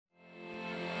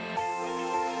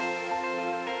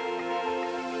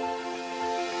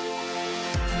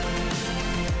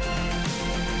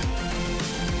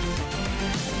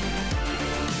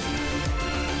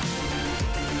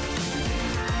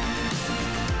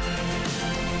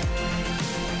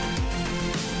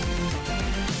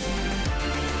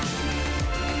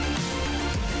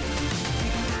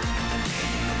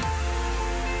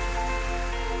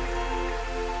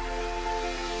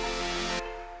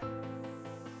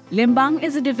Limbang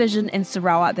is a division in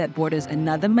Sarawak that borders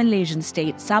another Malaysian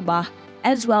state, Sabah,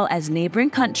 as well as neighboring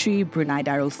country, Brunei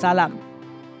Darussalam.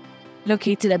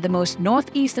 Located at the most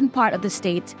northeastern part of the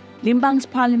state, Limbang's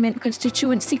parliament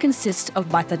constituency consists of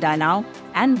Bata Danau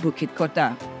and Bukit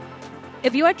Kota.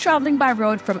 If you are traveling by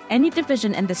road from any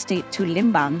division in the state to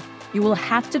Limbang, you will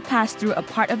have to pass through a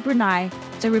part of Brunei,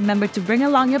 so remember to bring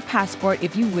along your passport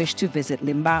if you wish to visit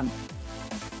Limbang.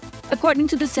 According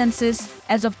to the census,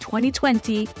 as of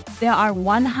 2020, there are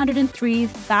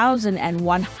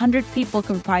 103,100 people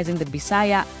comprising the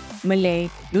Bisaya, Malay,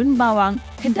 Lun Bawang,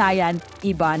 Kedayan,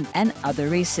 Iban, and other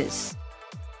races.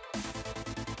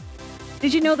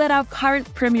 Did you know that our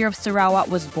current Premier of Sarawak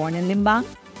was born in Limbang?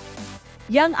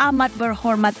 Young Amat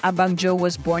Berhormat Abang Joe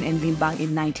was born in Limbang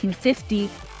in 1950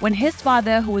 when his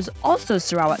father, who was also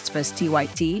Sarawak's first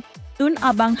TYT, Tun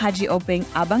Abang Haji Openg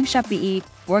Abang Shafi'i,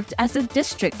 worked as a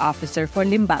district officer for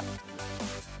Limbang.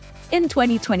 In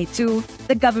 2022,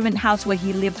 the government house where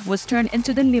he lived was turned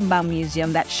into the Limbang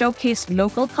Museum that showcased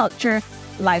local culture,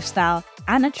 lifestyle,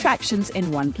 and attractions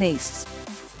in one place.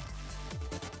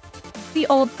 The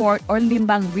Old Fort or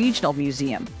Limbang Regional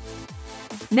Museum.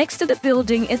 Next to the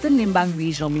building is the Limbang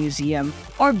Regional Museum,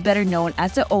 or better known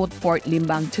as the Old Fort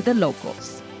Limbang to the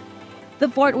locals. The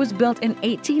fort was built in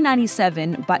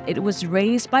 1897, but it was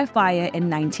razed by fire in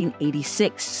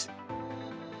 1986.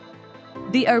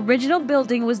 The original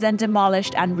building was then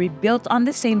demolished and rebuilt on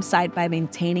the same site by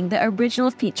maintaining the original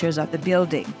features of the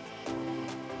building.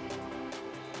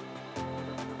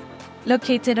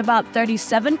 Located about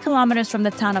 37 kilometers from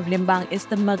the town of Limbang is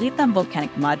the Maritam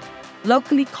volcanic mud,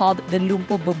 locally called the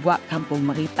Lumpo Bubuak Kampung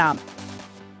Maritam.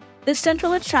 The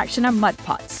central attraction are mud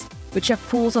pots, which are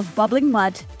pools of bubbling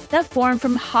mud that form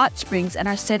from hot springs and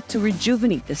are said to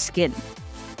rejuvenate the skin.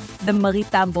 The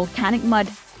Maritam volcanic mud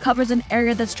covers an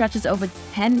area that stretches over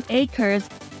 10 acres,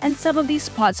 and some of these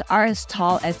spots are as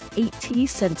tall as 80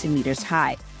 centimeters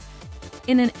high.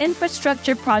 In an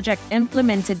infrastructure project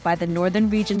implemented by the Northern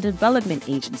Region Development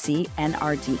Agency,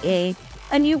 NRDA,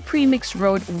 a new premix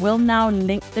road will now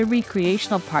link the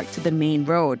recreational park to the main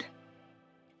road.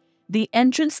 The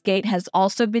entrance gate has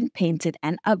also been painted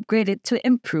and upgraded to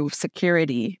improve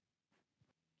security.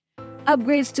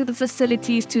 Upgrades to the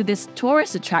facilities to this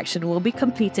tourist attraction will be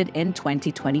completed in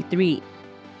 2023.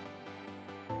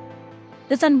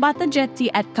 The Sanbata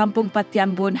Jetty at Kampung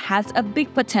Patiambun has a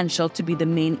big potential to be the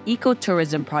main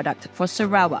ecotourism product for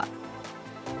Sarawak.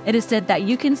 It is said that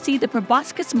you can see the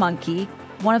proboscis monkey,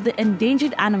 one of the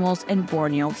endangered animals in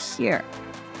Borneo, here.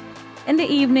 In the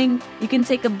evening, you can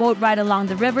take a boat ride along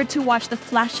the river to watch the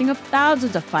flashing of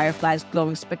thousands of fireflies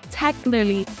glowing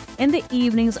spectacularly in the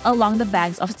evenings along the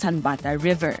banks of Sanbata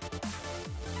River.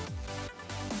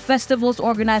 Festivals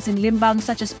organized in Limbang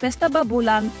such as Pesta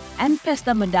Babulang and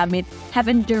Pesta Madamit have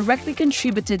indirectly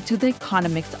contributed to the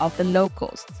economics of the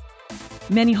locals.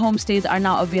 Many homestays are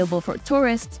now available for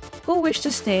tourists who wish to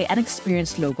stay and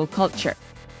experience local culture.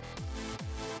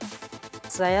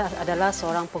 Saya adalah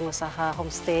seorang pengusaha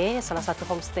homestay, salah satu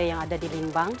homestay yang ada di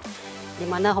Limbang, di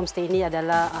mana homestay ini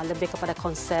adalah lebih kepada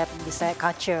konsep Bisaya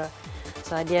culture.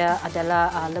 So, dia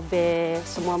adalah lebih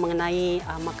semua mengenai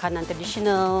makanan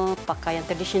tradisional, pakaian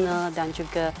tradisional dan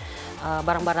juga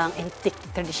barang-barang antik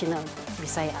tradisional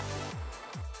Bisaya.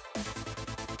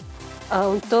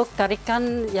 Untuk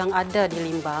tarikan yang ada di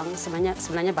Limbang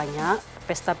sebenarnya banyak.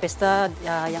 Pesta-pesta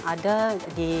yang ada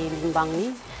di Limbang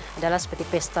ni adalah seperti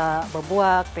pesta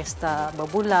berbuak, pesta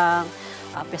berbulang,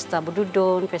 pesta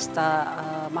berdudun, pesta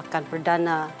makan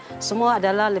perdana. Semua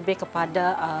adalah lebih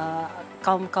kepada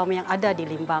kaum-kaum yang ada di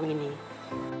Limbang ini.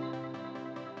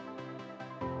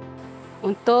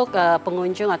 Untuk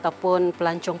pengunjung ataupun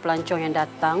pelancong-pelancong yang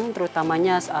datang,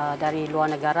 terutamanya dari luar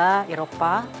negara,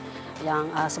 Eropah,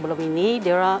 yang sebelum ini,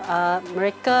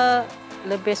 mereka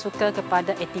lebih suka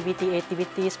kepada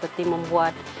aktiviti-aktiviti seperti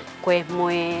membuat kuih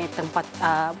muih tempat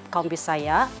kaum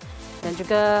Bisaya dan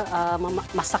juga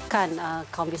masakan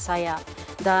kaum Bisaya.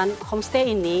 Dan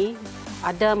homestay ini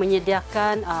ada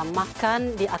menyediakan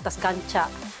makan di atas gancak,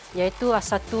 iaitu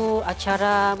satu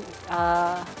acara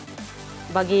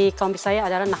bagi kaum Bisaya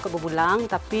adalah nakut berbulang,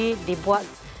 tapi dibuat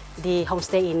di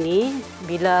homestay ini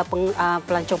bila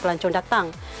pelancong-pelancong datang,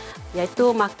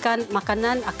 iaitu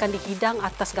makanan akan dihidang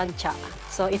atas gancak.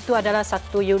 So itu adalah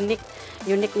satu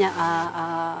uniknya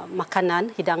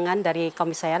makanan hidangan dari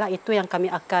kaum Bisaya lah. Itu yang kami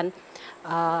akan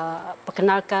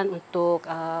perkenalkan untuk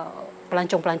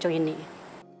pelancong-pelancong ini.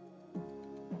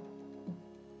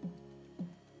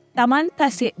 Taman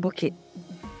Tasik Bukit.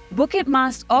 Bukit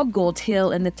Mas or Gold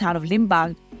Hill in the town of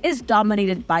Limbang is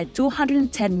dominated by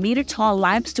 210-meter tall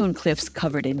limestone cliffs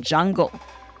covered in jungle.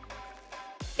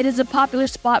 It is a popular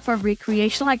spot for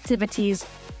recreational activities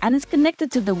and is connected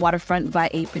to the waterfront via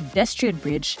a pedestrian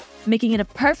bridge, making it a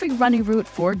perfect running route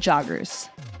for joggers.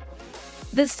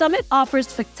 The summit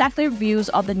offers spectacular views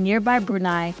of the nearby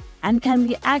Brunei and can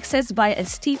be accessed by a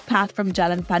steep path from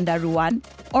Jalan Pandaruan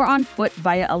or on foot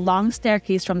via a long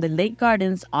staircase from the lake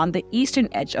gardens on the eastern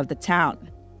edge of the town.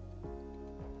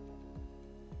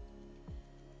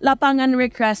 Lapangan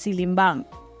Rekreasi Limbang.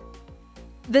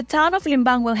 The town of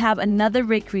Limbang will have another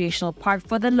recreational park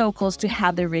for the locals to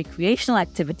have their recreational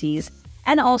activities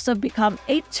and also become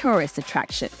a tourist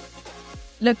attraction.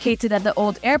 Located at the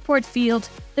old airport field,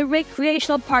 the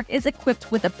recreational park is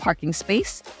equipped with a parking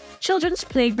space, children's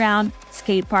playground,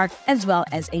 skate park, as well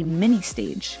as a mini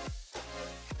stage.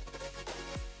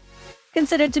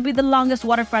 Considered to be the longest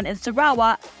waterfront in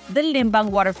Sarawak, the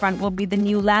Limbang waterfront will be the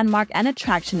new landmark and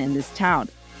attraction in this town.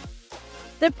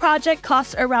 The project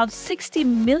costs around 60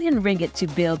 million ringgit to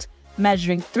build,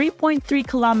 measuring 3.3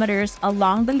 kilometers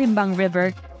along the Limbang River,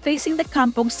 facing the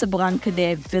Kampung Seberang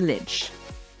Kedai village.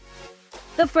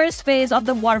 The first phase of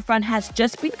the waterfront has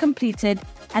just been completed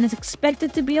and is expected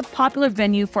to be a popular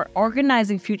venue for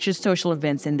organizing future social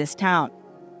events in this town.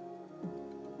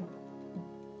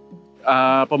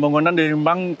 Pembangunan di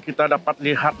Limbang kita dapat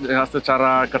lihat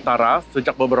secara ketara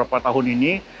sejak beberapa tahun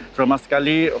ini, terutama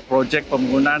sekali projek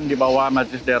pembangunan di bawah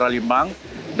Majlis Daerah Limbang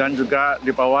dan juga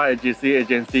di bawah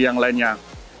agensi-agensi yang lainnya.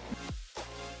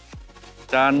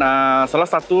 Dan salah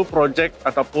satu projek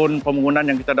ataupun pembangunan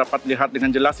yang kita dapat lihat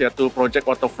dengan jelas yaitu projek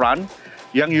waterfront.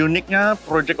 Yang uniknya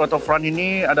projek waterfront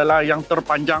ini adalah yang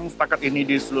terpanjang setakat ini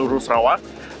di seluruh Sarawak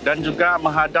dan juga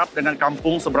menghadap dengan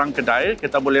kampung seberang kedai.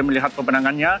 Kita boleh melihat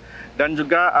pemandangannya dan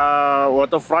juga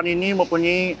waterfront ini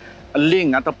mempunyai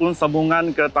link ataupun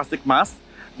sambungan ke Tasik Mas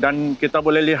dan kita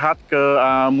boleh lihat ke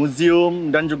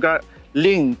museum dan juga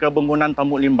link ke bangunan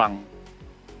Tambuk Limbang.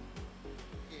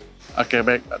 Okey,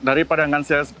 baik. Dari pandangan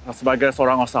saya sebagai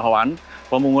seorang usahawan,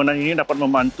 pembangunan ini dapat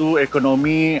membantu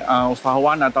ekonomi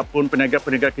usahawan ataupun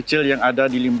peniaga-peniaga kecil yang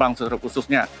ada di Limbang secara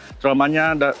khususnya.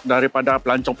 Terutamanya daripada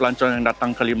pelancong-pelancong yang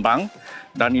datang ke Limbang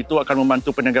dan itu akan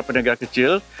membantu peniaga-peniaga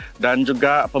kecil dan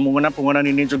juga pembangunan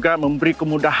ini juga memberi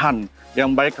kemudahan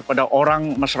yang baik kepada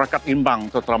orang masyarakat Limbang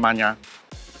terutamanya.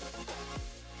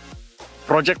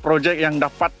 Projek-projek yang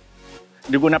dapat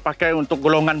digunakan pakai untuk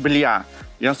golongan belia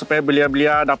yang supaya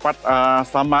belia-belia dapat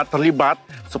sama terlibat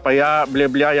supaya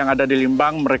belia-belia yang ada di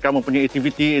Limbang mereka mempunyai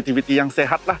aktiviti yang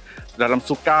sehat lah dalam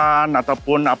sukan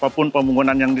ataupun apapun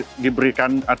pembangunan yang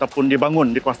diberikan ataupun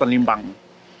dibangun di kawasan Limbang.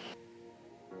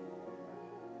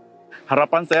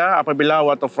 Harapan saya apabila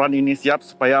waterfront ini siap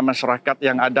supaya masyarakat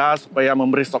yang ada supaya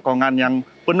memberi sokongan yang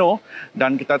penuh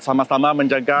dan kita sama-sama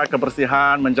menjaga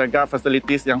kebersihan, menjaga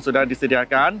fasilitas yang sudah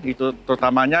disediakan. Itu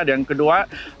terutamanya. Dan yang kedua,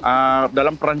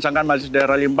 dalam perancangan Majlis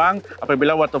Daerah Limbang,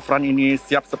 apabila waterfront ini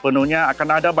siap sepenuhnya,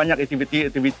 akan ada banyak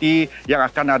aktiviti-aktiviti yang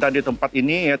akan ada di tempat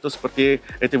ini, iaitu seperti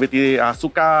aktiviti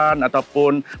sukan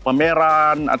ataupun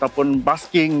pameran ataupun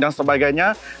basking dan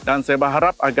sebagainya. Dan saya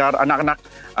berharap agar anak-anak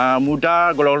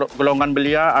muda golongan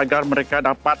belia agar mereka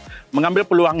dapat mengambil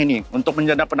peluang ini untuk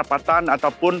menjana pendapatan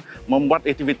ataupun membuat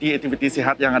aktiviti-aktiviti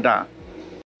sihat yang ada.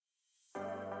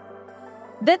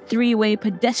 The three-way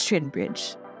pedestrian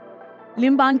bridge.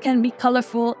 Limbang can be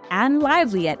colorful and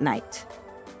lively at night.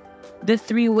 The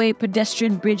three-way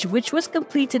pedestrian bridge, which was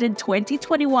completed in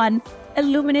 2021,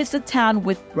 illuminates the town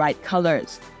with bright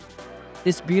colors.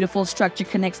 This beautiful structure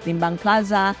connects Limbang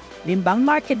Plaza, Limbang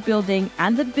Market Building,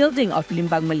 and the building of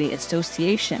Limbang Malay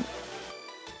Association.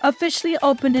 Officially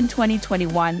opened in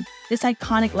 2021, this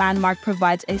iconic landmark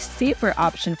provides a safer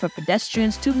option for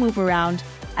pedestrians to move around,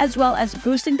 as well as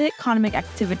boosting the economic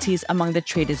activities among the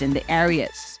traders in the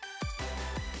areas.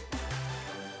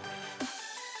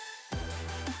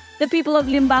 The people of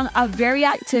Limbang are very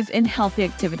active in healthy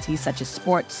activities such as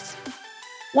sports.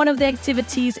 One of the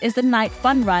activities is the night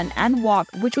fun run and walk,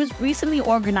 which was recently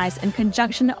organized in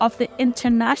conjunction of the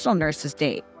International Nurses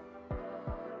Day.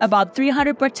 About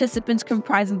 300 participants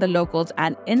comprising the locals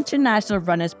and international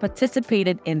runners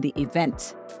participated in the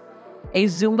event. A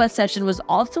Zumba session was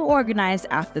also organized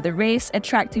after the race,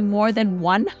 attracting more than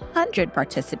 100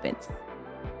 participants.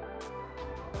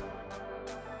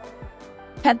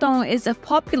 Petong is a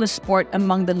popular sport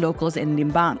among the locals in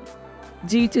Limbang.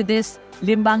 Due to this,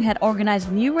 Limbang had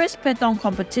organized numerous petong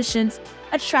competitions,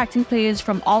 attracting players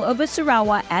from all over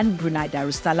Sarawak and Brunei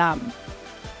Darussalam.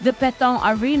 The Petong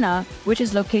Arena, which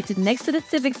is located next to the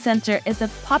Civic Center, is a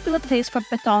popular place for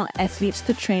Petong athletes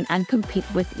to train and compete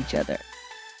with each other.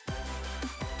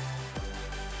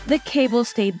 The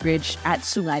cable-stayed bridge at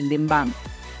Sungai Limbang.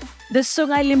 The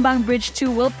Sungai Limbang Bridge 2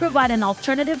 will provide an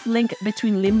alternative link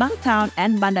between Limbang Town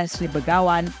and Bandar Sri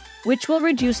Begawan, which will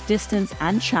reduce distance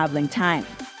and traveling time.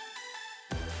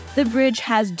 The bridge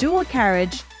has dual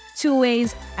carriage, 2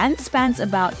 ways, and spans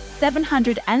about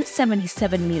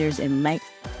 777 meters in length.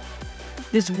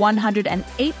 This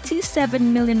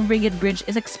 187 million ringgit bridge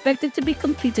is expected to be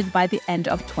completed by the end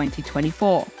of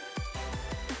 2024.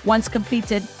 Once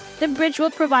completed, the bridge will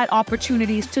provide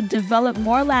opportunities to develop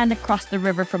more land across the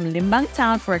river from Limbang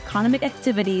Town for economic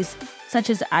activities such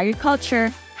as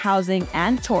agriculture, housing,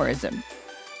 and tourism.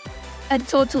 A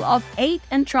total of 8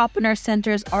 entrepreneur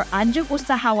centers or Anjung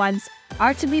Usahawans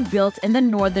are to be built in the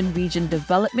Northern Region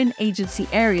Development Agency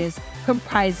areas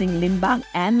comprising Limbang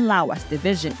and Lawas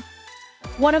Division.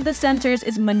 One of the centers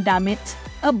is Mendamit,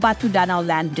 a Batu Danau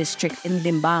land district in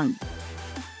Limbang.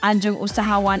 Anjung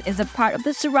Usahawan is a part of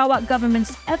the Sarawak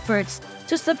government's efforts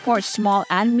to support small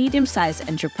and medium-sized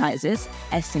enterprises,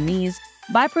 SMEs,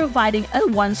 by providing a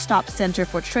one-stop center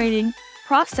for trading,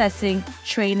 processing,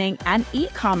 training, and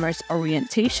e-commerce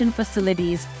orientation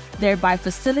facilities, thereby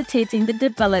facilitating the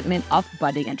development of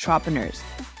budding entrepreneurs.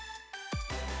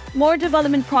 More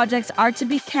development projects are to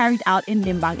be carried out in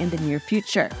Limbang in the near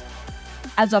future.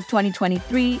 As of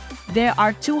 2023, there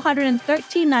are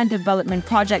 239 development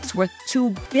projects worth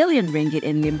 2 billion ringgit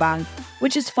in Limbang,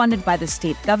 which is funded by the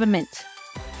state government.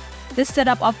 The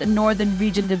setup of the Northern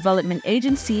Region Development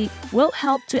Agency will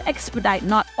help to expedite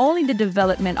not only the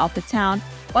development of the town,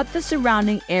 but the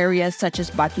surrounding areas such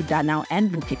as Batu Danau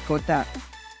and Bukit Kota.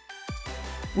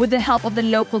 With the help of the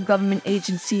local government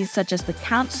agencies such as the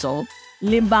council,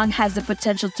 Limbang has the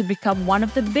potential to become one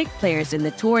of the big players in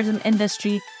the tourism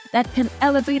industry that can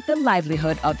elevate the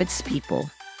livelihood of its people.